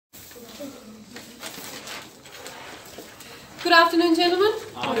Good afternoon, gentlemen.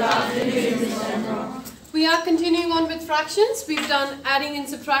 Good afternoon. We are continuing on with fractions. We've done adding and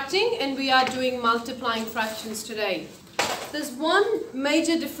subtracting, and we are doing multiplying fractions today. There's one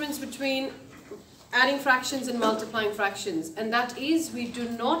major difference between adding fractions and multiplying fractions, and that is we do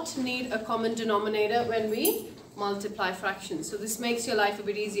not need a common denominator when we multiply fractions. So this makes your life a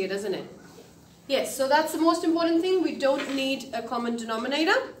bit easier, doesn't it? Yes, so that's the most important thing. We don't need a common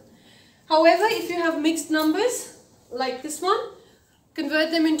denominator. However, if you have mixed numbers like this one, convert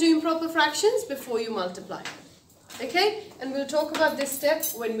them into improper fractions before you multiply. Okay? And we'll talk about this step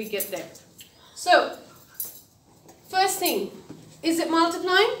when we get there. So, first thing, is it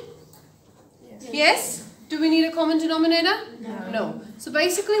multiplying? Yes? Do we need a common denominator? No. So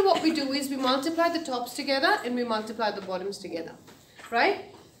basically what we do is we multiply the tops together and we multiply the bottoms together. Right?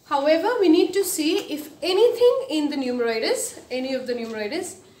 However, we need to see if anything in the numerators, any of the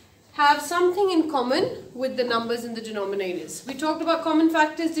numerators, have something in common with the numbers in the denominators. We talked about common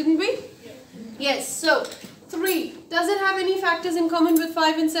factors, didn't we? Yes. So, 3. Does it have any factors in common with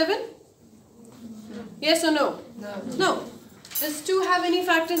 5 and 7? Yes or no? No. Does 2 have any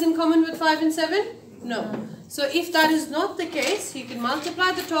factors in common with 5 and 7? No. So if that is not the case, you can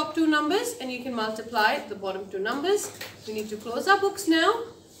multiply the top 2 numbers and you can multiply the bottom 2 numbers. We need to close our books now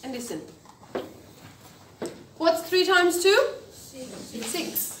and listen. What's 3 times 2?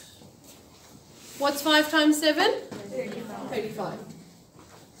 6. What's 5 times 7? 35.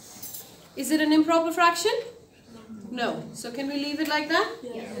 Is it an improper fraction? No. So can we leave it like that?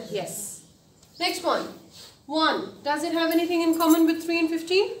 Yes. Next one. 1. Does it have anything in common with 3 and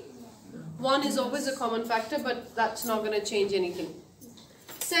 15? 1 is always a common factor, but that's not going to change anything.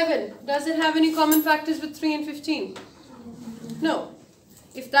 7. Does it have any common factors with 3 and 15? No.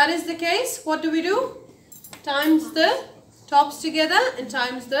 If that is the case, what do we do? Times the tops together and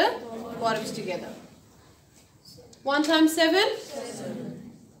times the bottoms together. 1 times 7?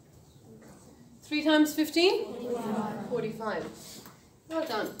 3 times 15? 45. Well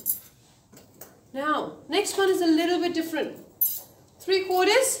done. Now, next one is a little bit different.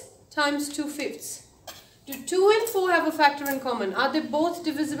 3/4 times 2/5. Do 2 and 4 have a factor in common? Are they both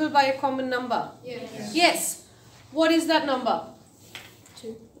divisible by a common number? Yes. What is that number?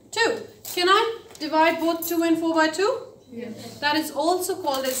 2. 2. Can I divide both 2 and 4 by 2? Yes. That is also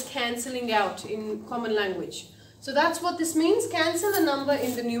called as cancelling out in common language. So that's what this means. Cancel a number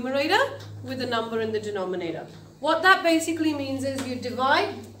in the numerator with a number in the denominator. What that basically means is you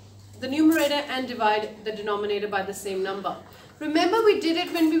divide the numerator and divide the denominator by the same number. Remember we did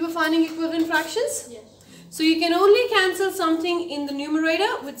it when we were finding equivalent fractions? Yes. So you can only cancel something in the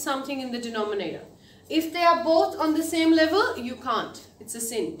numerator with something in the denominator. If they are both on the same level, you can't. It's a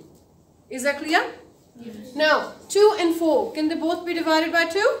sin. Is that clear? Yes. Now, 2 and 4, can they both be divided by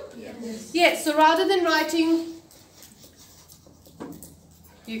 2? Yes. Yes, so rather than writing,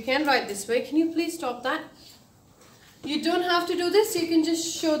 you can write this way. Can you please stop that? You don't have to do this, you can just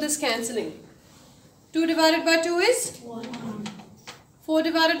show this cancelling. 2 divided by 2 is? 1. 4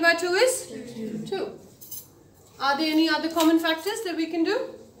 divided by 2 is? 2. Are there any other common factors that we can do?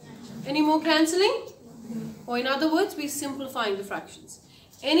 Any more cancelling? Or in other words, we're simplifying the fractions.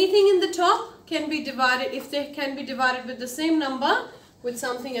 Anything in the top can be divided, if they can be divided with the same number, with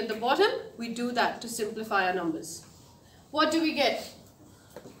something at the bottom, we do that to simplify our numbers. What do we get?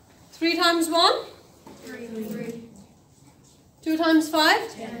 3 times 1? 3. 2 times 5?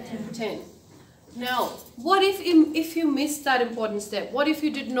 10. Now, what if you missed that important step? What if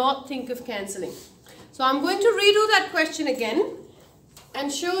you did not think of cancelling? So I'm going to redo that question again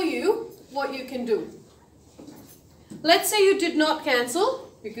and show you what you can do. Let's say you did not cancel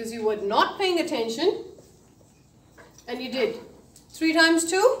because you were not paying attention and you did. 3 times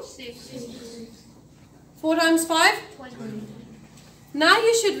 2? 6. 4 times 5? 20. Now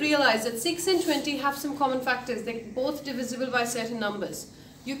you should realize that 6 and 20 have some common factors. They're both divisible by certain numbers.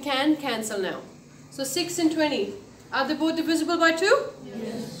 You can cancel now. So 6 and 20, are they both divisible by 2?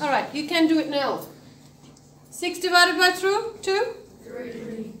 Yes. Alright, you can do it now. 6 divided by 2?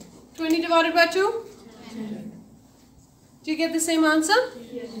 3. 20 divided by 2? 10. Do you get the same answer?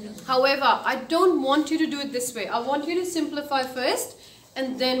 Yes. However, I don't want you to do it this way. I want you to simplify first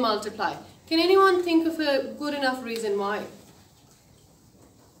and then multiply. Can anyone think of a good enough reason why?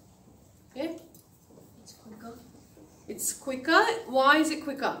 Okay? It's quicker. It's quicker? Why is it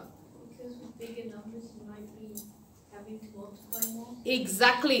quicker? Because with bigger numbers you might be having to multiply more.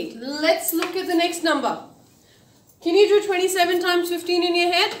 Exactly. Let's look at the next number. Can you do 27 times 15 in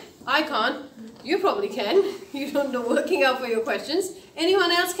your head? I can't. You probably can. You don't know working out for your questions.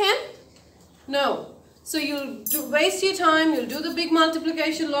 Anyone else can? No. So you'll waste your time, you'll do the big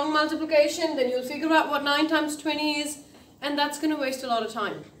multiplication, long multiplication, then you'll figure out what 9 times 20 is, and that's going to waste a lot of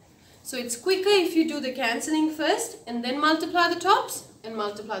time. So it's quicker if you do the cancelling first and then multiply the tops and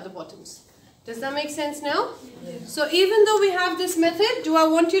multiply the bottoms. Does that make sense now? Yes. So even though we have this method, do I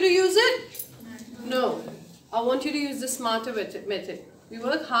want you to use it? No. I want you to use the smarter method. We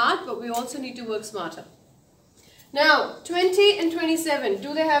work hard, but we also need to work smarter. Now, 20 and 27,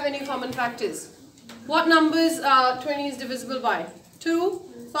 do they have any common factors? What numbers 20 is divisible by? 2,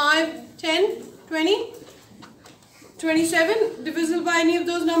 5, 10, 20? 27 divisible by any of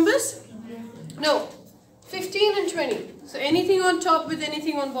those numbers? No. 15 and 20. So anything on top with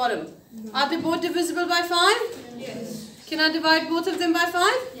anything on bottom. Are they both divisible by 5? Yes. Can I divide both of them by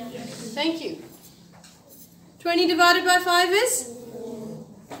 5? Yes. Thank you. 20 divided by 5 is?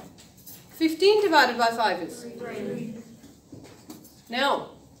 15 divided by 5 is? 3. Now,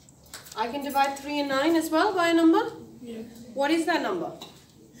 I can divide 3 and 9 as well by a number? Yes. What is that number?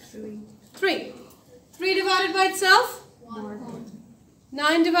 3. 3. 3 divided by itself? 1.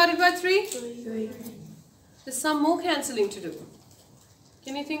 9 divided by 3? 3. There's some more cancelling to do.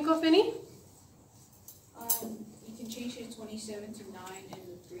 Can you think of any? You can change it 27 to 9 and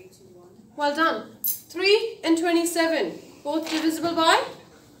 3 to 1. Well done. 3 and 27, both divisible by?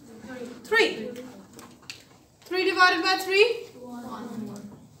 3. 3 divided by 3?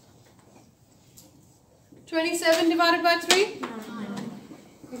 1. 27 divided by 3?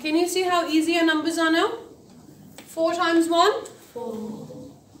 9. Can you see how easy our numbers are now? 4 times 1? 4.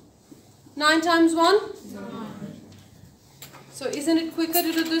 9 times 1? 9. So isn't it quicker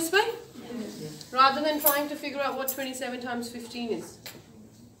to do this way? Yes. Rather than trying to figure out what 27 times 15 is.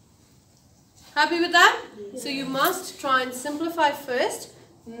 Happy with that? So you must try and simplify first,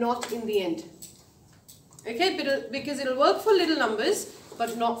 not in the end. Okay, because it'll work for little numbers,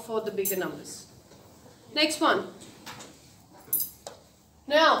 but not for the bigger numbers. Next one.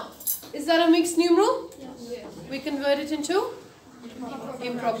 Now, is that a mixed numeral? Yes. We convert it into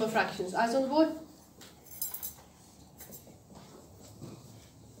improper fractions. Eyes on the board.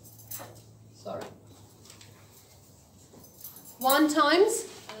 Sorry. 1 times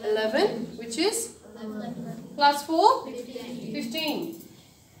 11, which is? 11. Plus 4? 15. 15.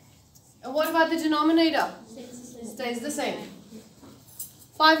 And what about the denominator? 6. Stays the same.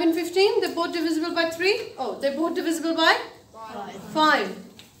 5 and 15, they're both divisible by 3? Oh, they're both divisible by? 5. 5.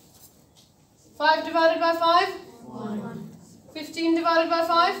 5 divided by 5? 1. 15 divided by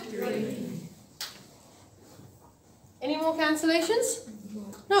 5? 3. Any more cancellations?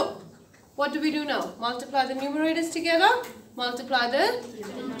 No. What do we do now? Multiply the numerators together, multiply the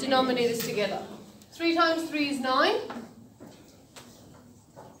denominators together. 3 times 3 is 9.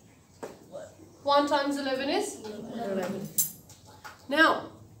 1 times 11 is? 11. Now,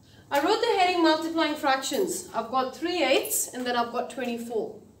 I wrote the heading multiplying fractions. I've got 3 eighths and then I've got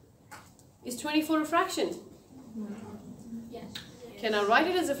 24. Is 24 a fraction? Yes. Can I write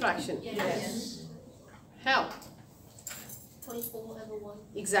it as a fraction? Yes. How? 24 over 1.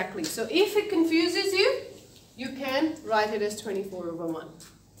 Exactly. So if it confuses you, you can write it as 24 over 1.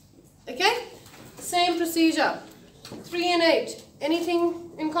 Okay? Same procedure. 3 and 8.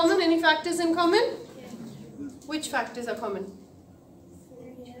 Anything in common? Any factors in common? Which factors are common?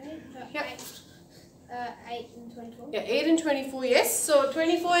 Yeah. 8 and 24. Yeah, 8 and 24, yes. So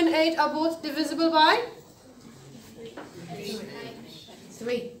 24 and 8 are both divisible by?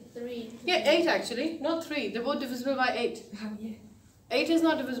 3. 3. Yeah, 8 actually, not 3. They're both divisible by 8. 8 is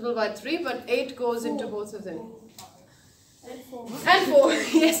not divisible by 3, but 8 goes into both of them. And 4. And 4,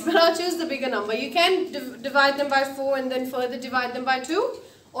 yes, but I'll choose the bigger number. You can divide them by 4 and then further divide them by 2,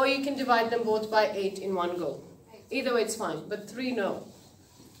 or you can divide them both by 8 in one go. Either way it's fine, but 3 no.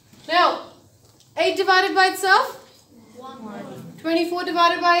 Now, 8 divided by itself? 1. 24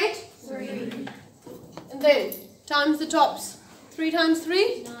 divided by 8? 3. And then, times the tops. 3 times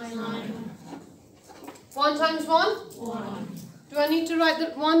 3? 9. 1 times 1? 1. Do I need to write the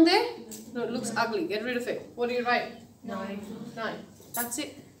 1 there? No, it looks ugly. Get rid of it. What do you write? 9. 9. That's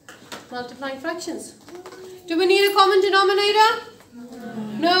it. Multiplying fractions. Do we need a common denominator?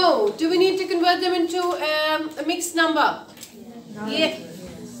 No. Do we need to convert them into a mixed number? Yeah.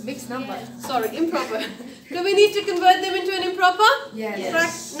 Mixed number. Sorry, improper. Do we need to convert them into an improper?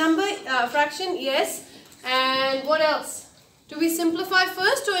 Yes. Fraction? Yes. And what else? Do we simplify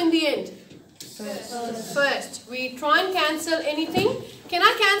first or in the end? First. We try and cancel anything. Can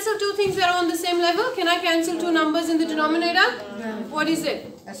I cancel two things that are on the same level? Can I cancel two numbers in the denominator? No. What is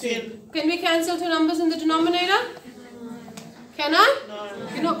it? Assume. Can we cancel two numbers in the denominator? Can I? No.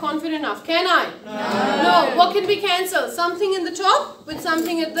 You're not confident enough. Can I? No. What can we cancel? Something in the top with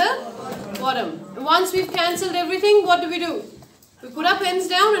something at the bottom. And once we've cancelled everything, what do? We put our pens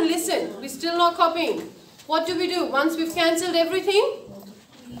down and listen. We're still not copying. What do we do? Once we've cancelled everything,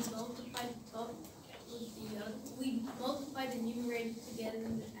 We multiply the top with the other. We multiply the numerators together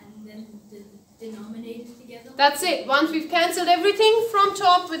and then the denominators together. that's it. Once we've cancelled everything from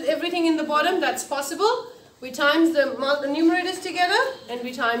top with everything in the bottom, that's possible. We times the numerators together and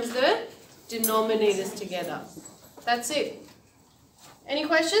we times the denominators together. That's it. Any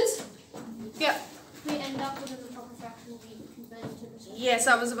questions? Yeah. We end up with an improper fraction, we convert it to the decimal. Yes,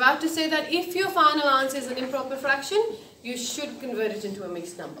 I was about to say that if your final answer is an improper fraction, you should convert it into a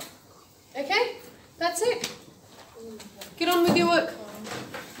mixed number. Okay? That's it. Get on with your work.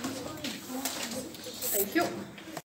 Thank you.